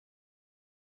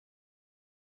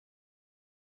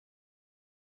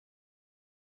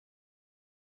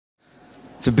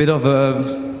It's a bit of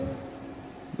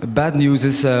a bad news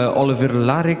is Oliver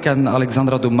Larik and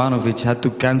Alexandra Domanovic had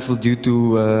to cancel due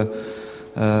to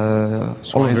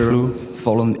Oliver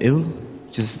fallen ill,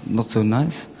 which is not so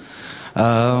nice.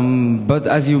 But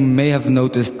as you may have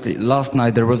noticed, last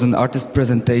night there was an artist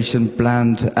presentation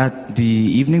planned at the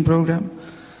evening program,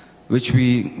 which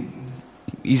we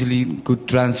easily could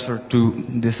transfer to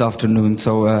this afternoon.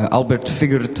 So Albert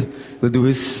Figured will do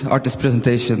his artist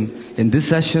presentation in this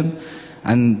session,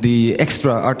 and the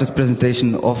extra artist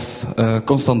presentation of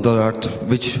Constant Dullard,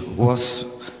 which was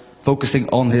focusing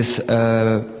on his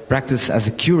practice as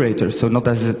a curator, so not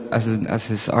as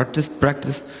his artist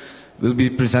practice, will be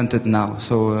presented now.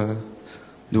 So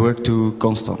the word to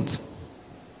Constant.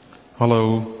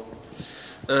 Hello.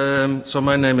 So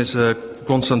my name is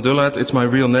Constant Dullard. It's my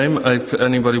real name. If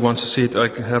anybody wants to see it, I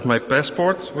have my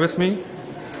passport with me.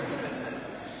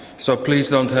 So please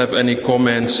don't have any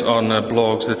comments on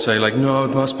blogs that say like, no,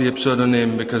 it must be a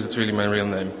pseudonym, because it's really my real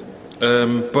name.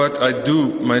 But I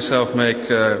do myself make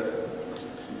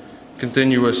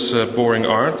continuous boring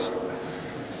art.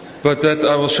 But that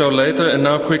I will show later, and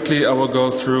now quickly I will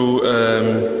go through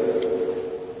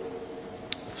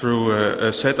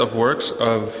a set of works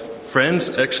of friends.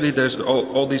 Actually, there's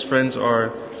all these friends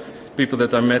are people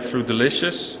that I met through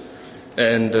Delicious,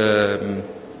 and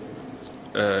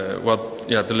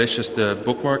Delicious, the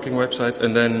bookmarking website,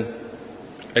 and then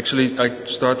actually I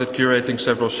started curating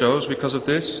several shows because of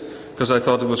this, because I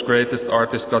thought it was great that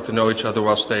artists got to know each other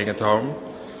while staying at home.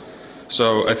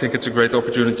 So I think it's a great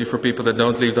opportunity for people that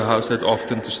don't leave the house that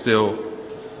often to still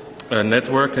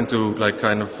network and to like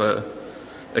kind of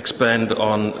expand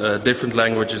on different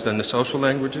languages than the social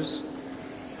languages.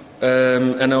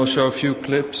 And I'll show a few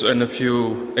clips and a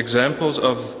few examples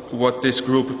of what this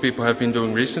group of people have been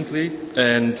doing recently.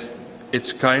 And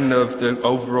it's kind of the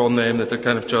overall name that I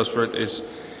kind of chose for it is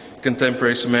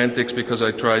Contemporary Semantics, because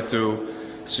I try to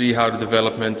see how the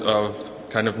development of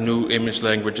kind of new image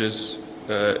languages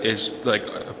is like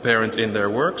apparent in their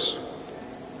works.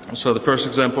 So the first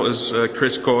example is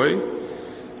Chris Coy,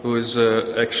 who is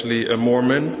actually a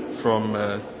Mormon from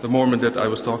the Mormon that I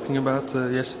was talking about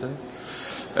yesterday.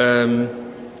 And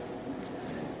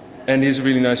he's a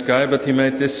really nice guy, but he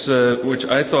made this, which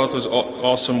I thought was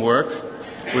awesome work,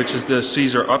 which is the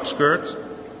Caesar upskirt.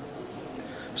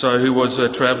 So he was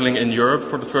traveling in Europe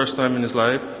for the first time in his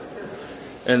life.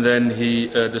 And then he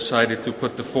decided to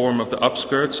put the form of the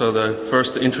upskirt, so the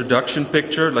first introduction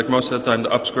picture, like most of the time the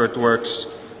upskirt works.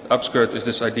 Upskirt is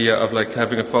this idea of like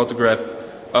having a photograph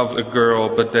of a girl,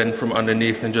 but then from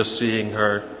underneath and just seeing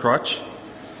her crotch.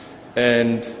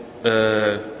 And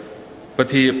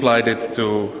but he applied it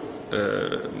to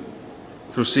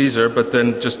through Caesar, but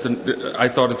then just I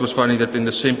thought it was funny that in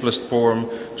the simplest form,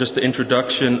 just the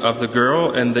introduction of the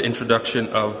girl and the introduction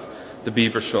of the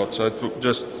beaver shot. So it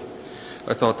just,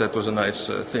 I thought that was a nice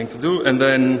thing to do. And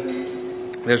then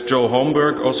there's Joel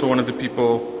Holmberg, also one of the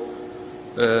people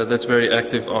that's very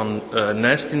active on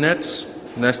NastyNets,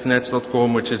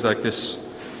 nastynets.com, which is like this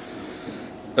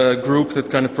group that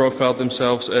kind of profiled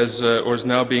themselves as, or is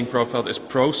now being profiled as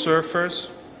pro surfers.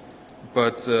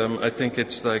 But I think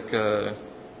it's like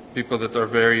people that are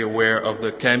very aware of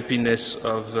the campiness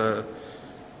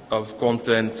of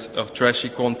content, of trashy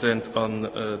content on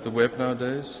the web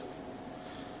nowadays.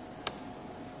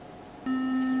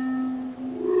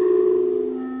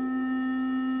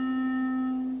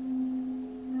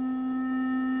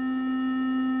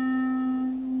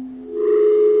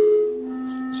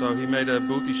 So he made a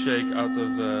booty shake out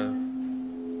of a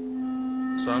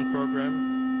sound program.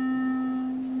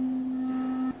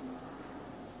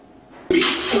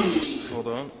 Hold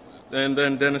on. And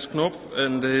then Dennis Knopf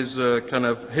and his kind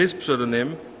of his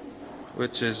pseudonym,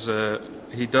 which is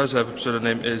he does have a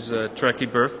pseudonym, is Tracky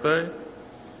Birthday.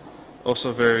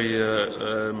 Also very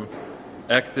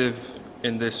active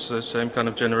in this same kind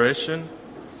of generation.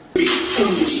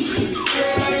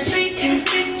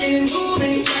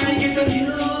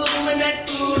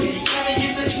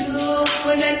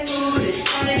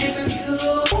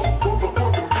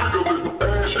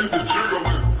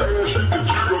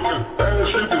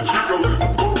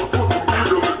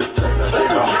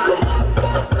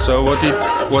 So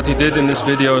what he did in this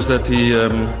video is that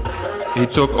he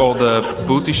took all the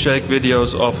booty shake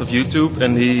videos off of YouTube,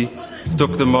 and he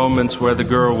took the moments where the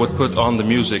girl would put on the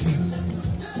music.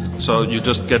 So you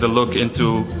just get a look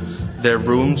into their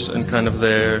rooms and kind of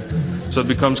their, so it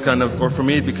becomes kind of, or for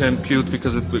me it became cute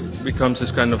because it becomes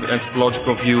this kind of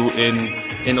anthropological view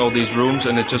in all these rooms,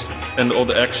 and it just, and all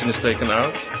the action is taken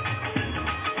out.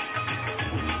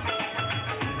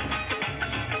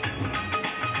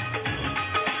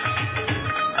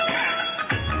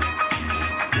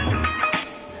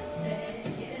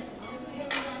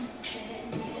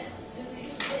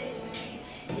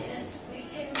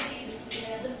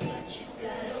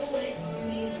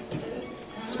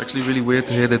 Actually really weird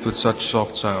to hear that with such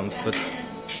soft sound, but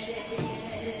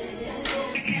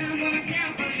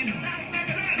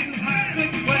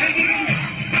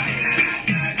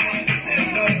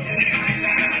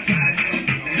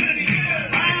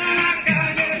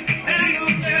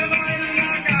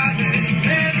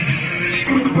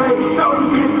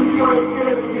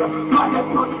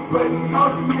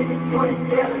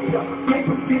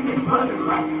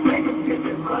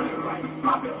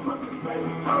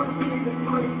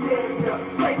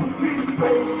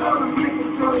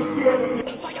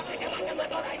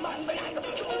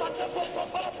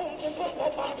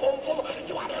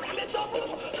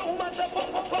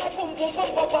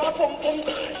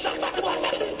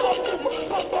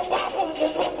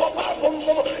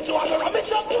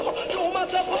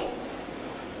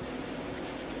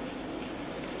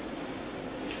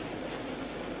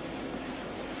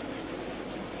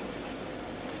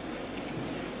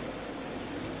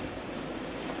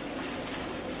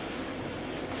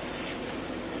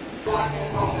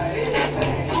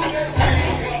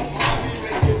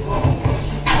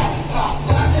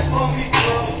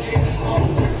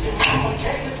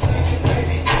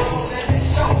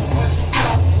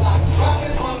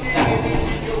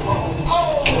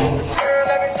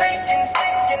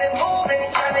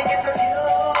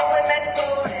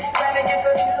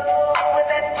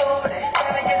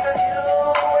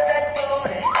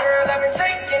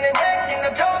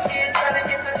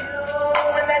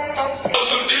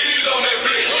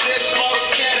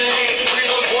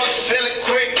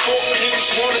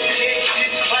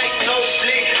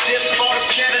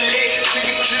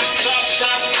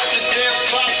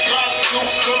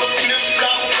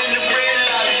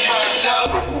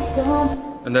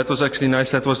and that was actually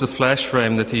nice. That was the flash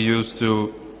frame that he used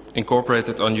to incorporate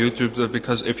it on YouTube,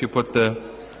 because if you put the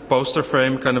poster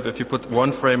frame, kind of if you put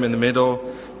one frame in the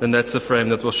middle, then that's the frame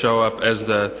that will show up as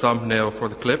the thumbnail for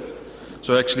the clip.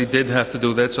 So I actually did have to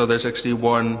do that, so there's actually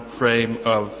one frame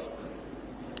of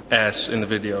ass in the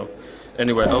video.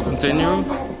 Anyway, I'll continue.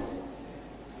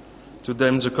 To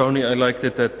Dame Zacconi, I liked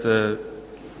it that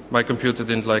my computer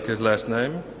didn't like his last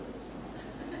name.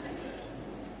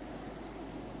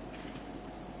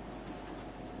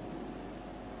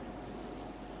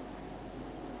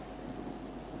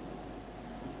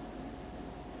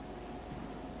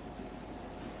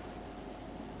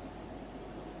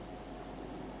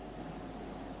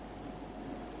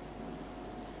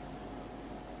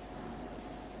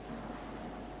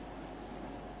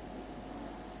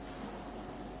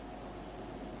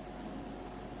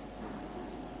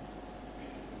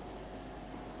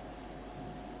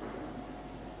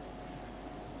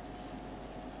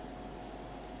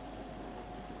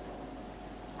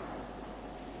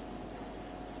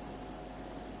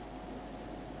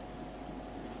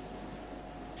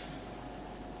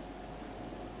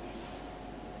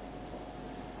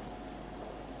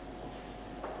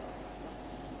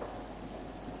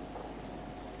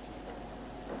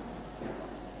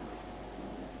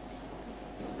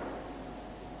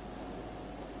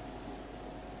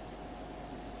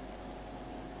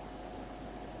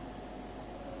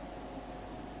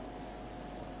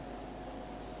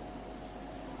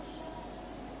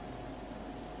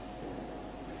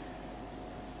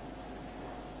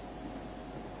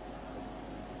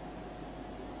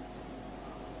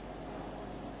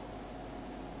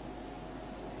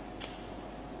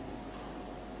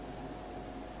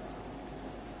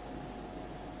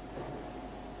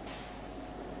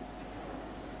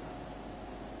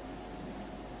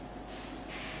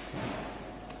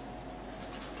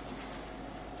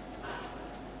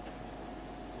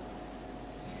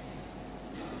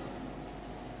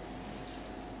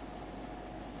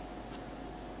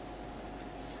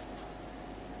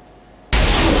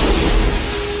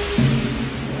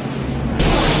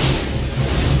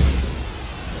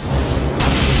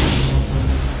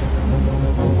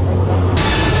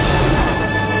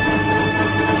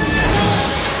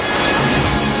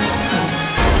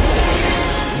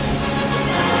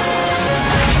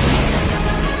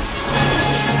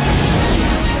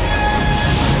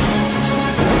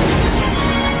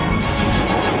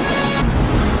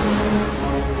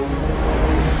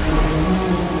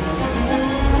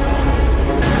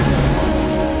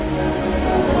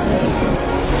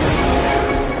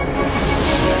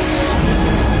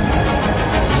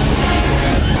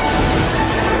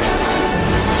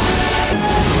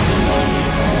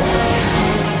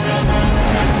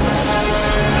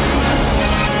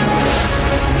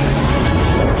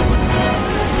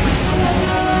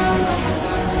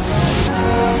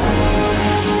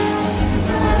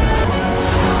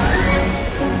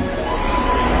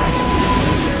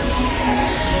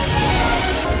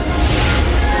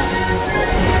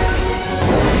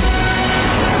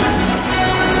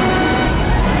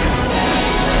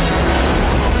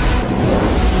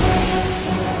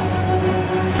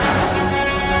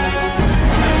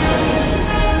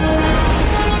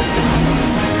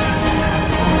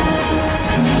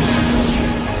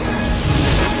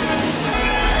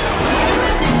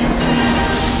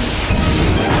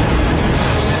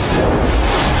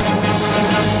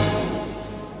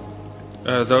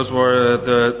 Those were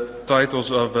the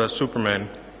titles of Superman,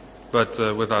 but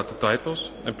without the titles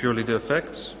and purely the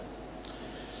effects.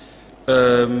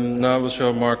 Now I will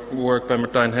show work by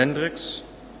Martijn Hendricks,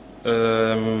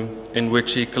 in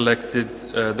which he collected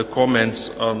the comments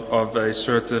of a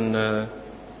certain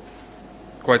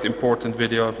quite important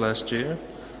video of last year.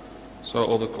 So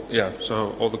all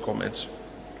the comments,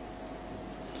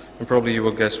 and probably you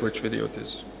will guess which video it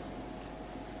is.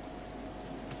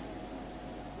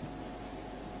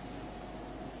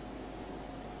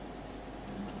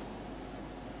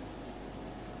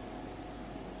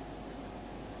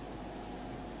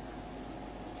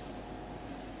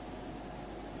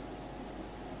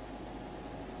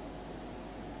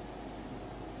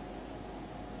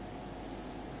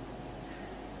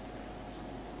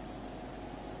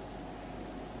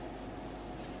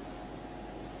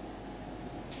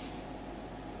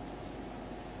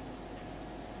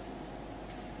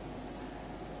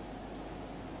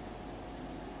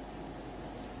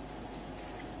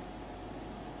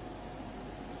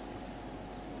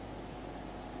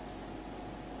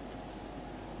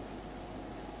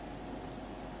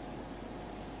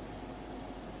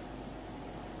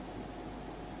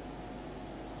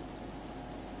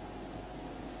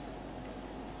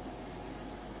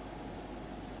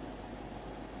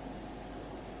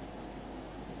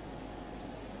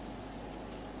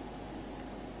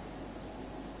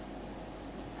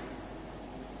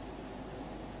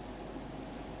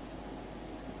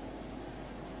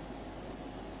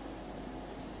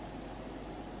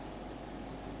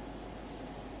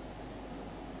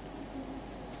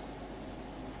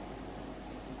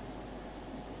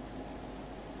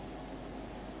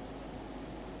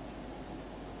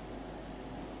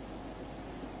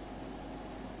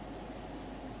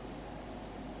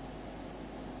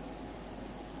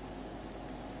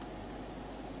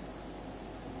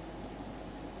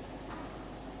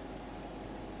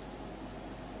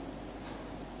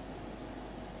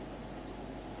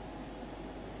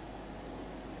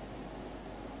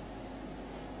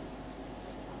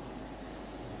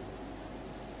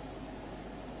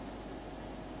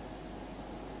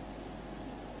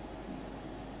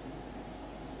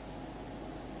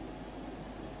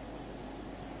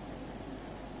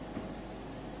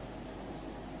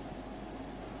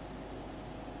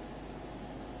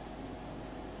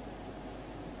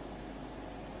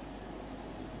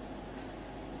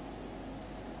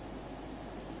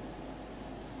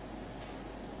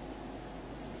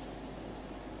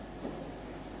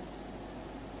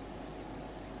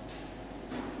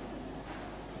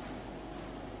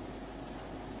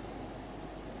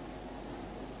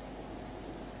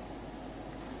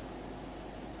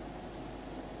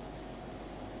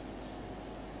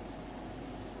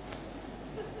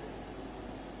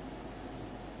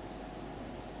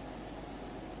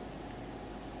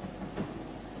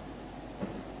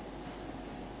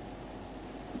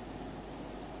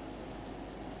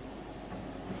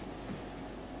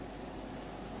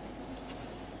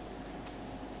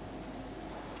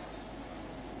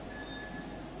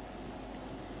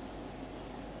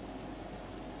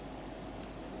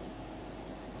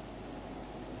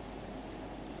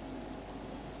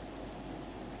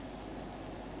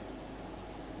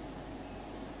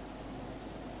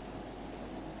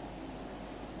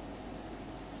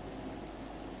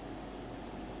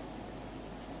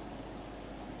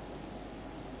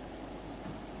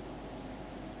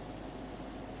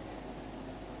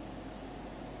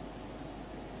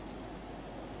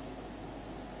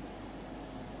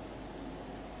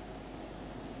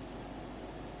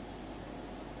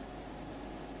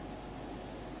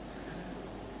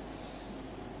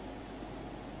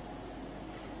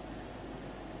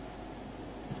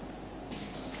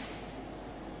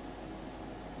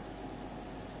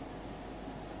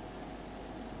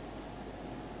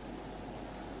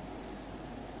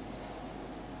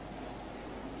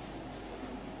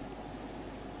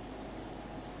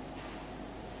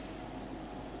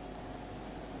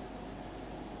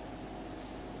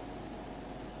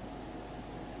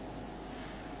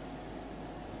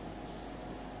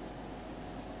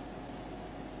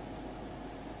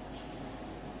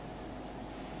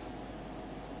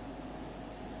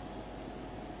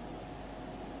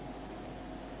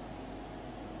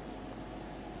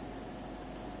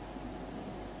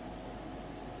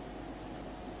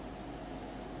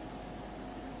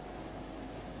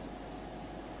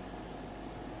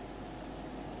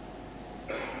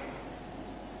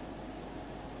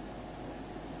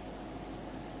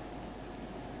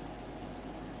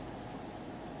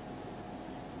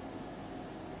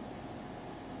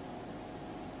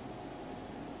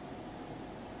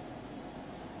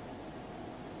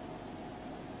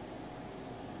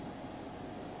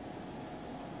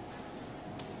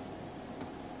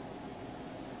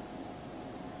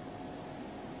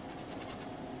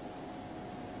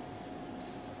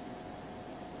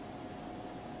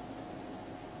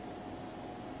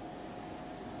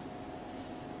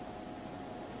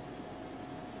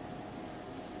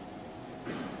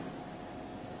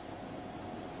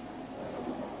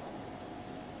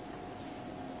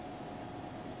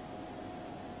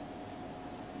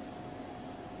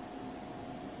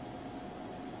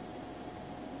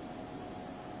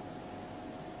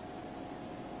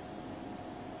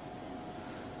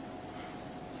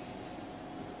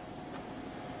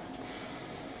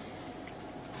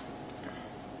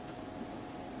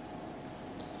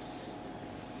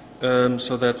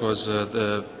 So that was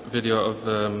the video of,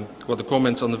 the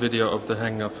comments on the video of the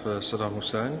hanging of Saddam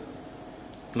Hussein.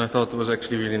 And I thought it was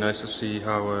actually really nice to see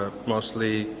how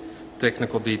mostly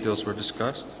technical details were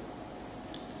discussed.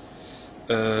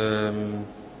 And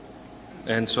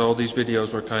so all these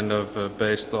videos were kind of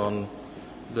based on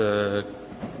the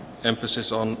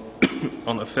emphasis on,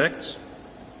 on effects.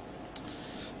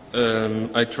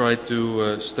 I tried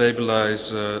to stabilize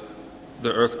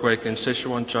the earthquake in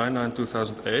Sichuan, China in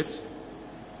 2008.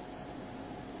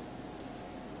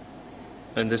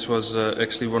 And this was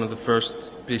actually one of the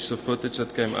first pieces of footage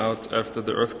that came out after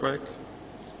the earthquake.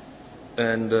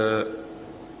 And the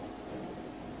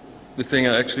thing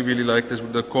I actually really liked is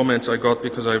the comments I got,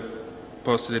 because I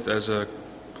posted it as a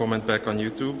comment back on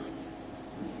YouTube.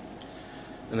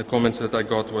 And the comments that I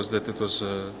got was that it was,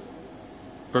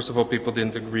 first of all, people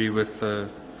didn't agree with the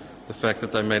fact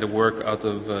that I made a work out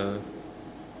of a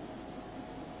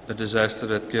disaster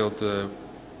that killed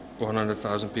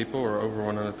 100,000 people, or over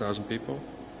 100,000 people.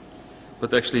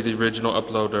 But actually the original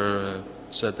uploader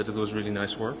said that it was really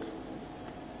nice work.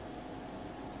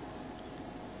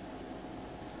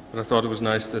 But I thought it was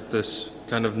nice that this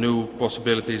kind of new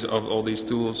possibilities of all these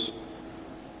tools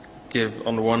give,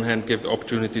 on the one hand, give the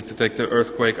opportunity to take the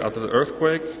earthquake out of the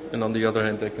earthquake, and on the other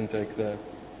hand, they can take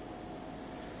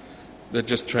they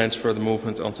just transfer the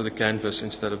movement onto the canvas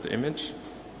instead of the image.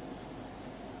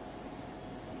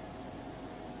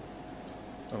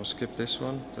 I'll skip this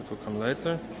one, that will come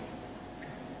later.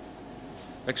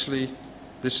 Actually,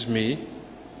 this is me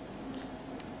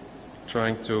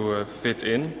trying to fit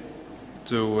in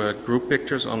to group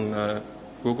pictures on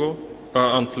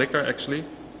on Flickr actually.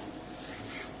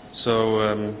 So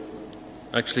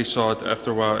I actually saw it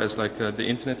after a while as like the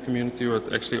internet community, or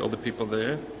actually all the people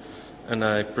there, and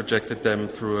I projected them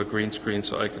through a green screen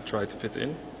so I could try to fit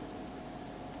in.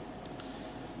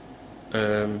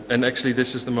 And actually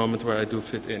this is the moment where I do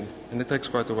fit in, and it takes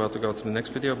quite a while to go to the next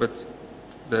video, but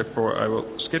therefore I will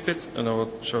skip it and I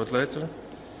will show it later.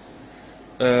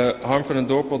 Harm van den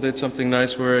Dorpel did something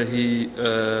nice where he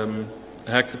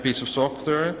hacked a piece of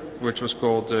software which was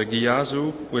called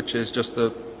Gyazu, which is just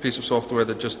a piece of software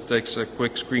that just takes a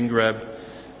quick screen grab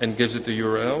and gives it a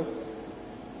URL,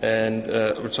 and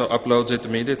so uploads it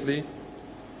immediately.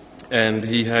 And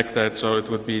he hacked that so it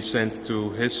would be sent to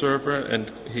his server, and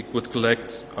he would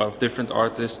collect of different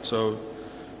artists, so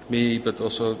me, but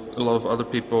also a lot of other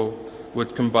people,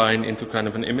 would combine into kind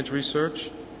of an image research.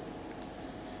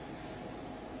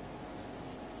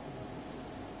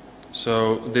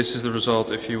 So this is the result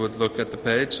if you would look at the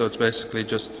page. So it's basically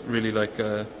just really like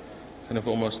a kind of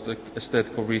almost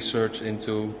aesthetical research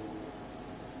into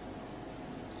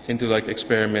like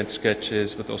experiment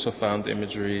sketches, but also found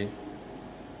imagery.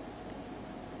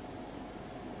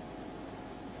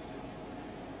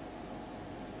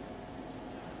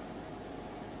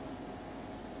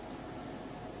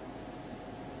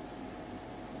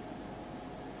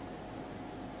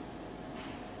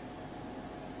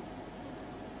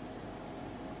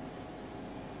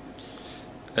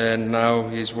 And now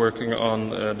he's working on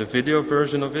the video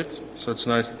version of it. So it's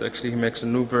nice that actually he makes a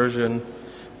new version,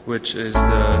 which is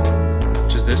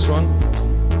this one.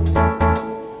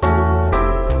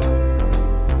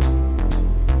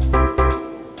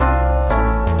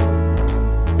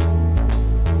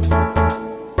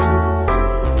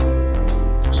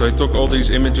 So he took all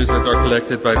these images that are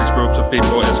collected by these groups of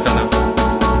people as kind of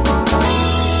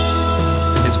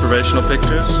inspirational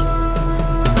pictures.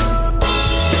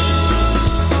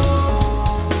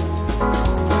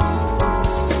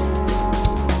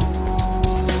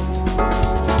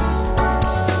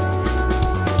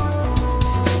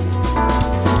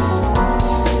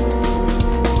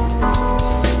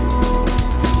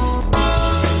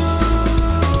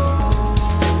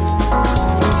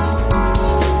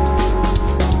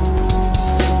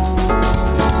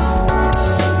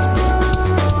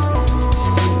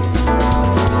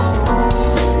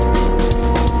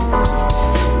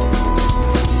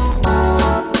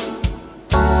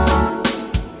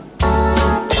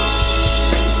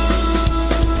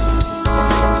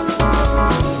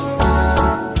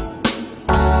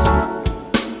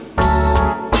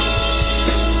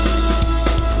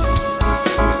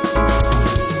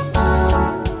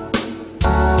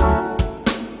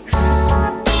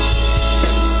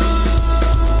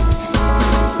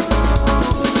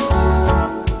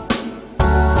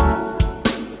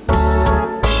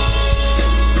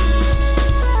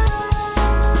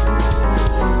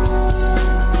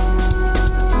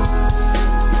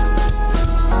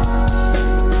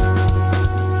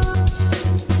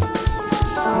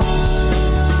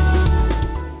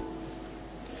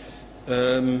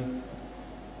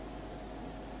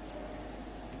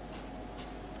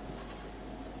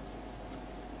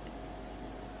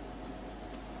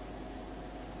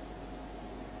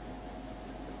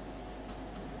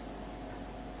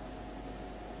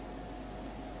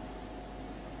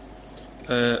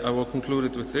 I will conclude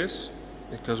it with this,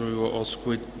 because we will all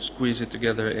squeeze it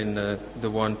together in the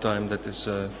one time that is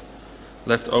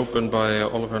left open by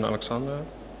Oliver and Alexandra.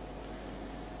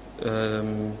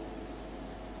 Do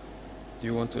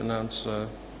you want to announce?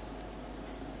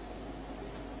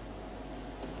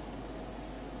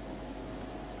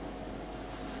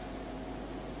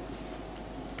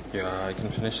 Yeah, I can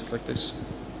finish it like this.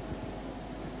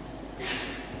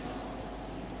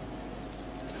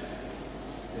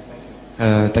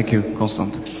 Thank you,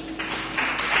 Constant.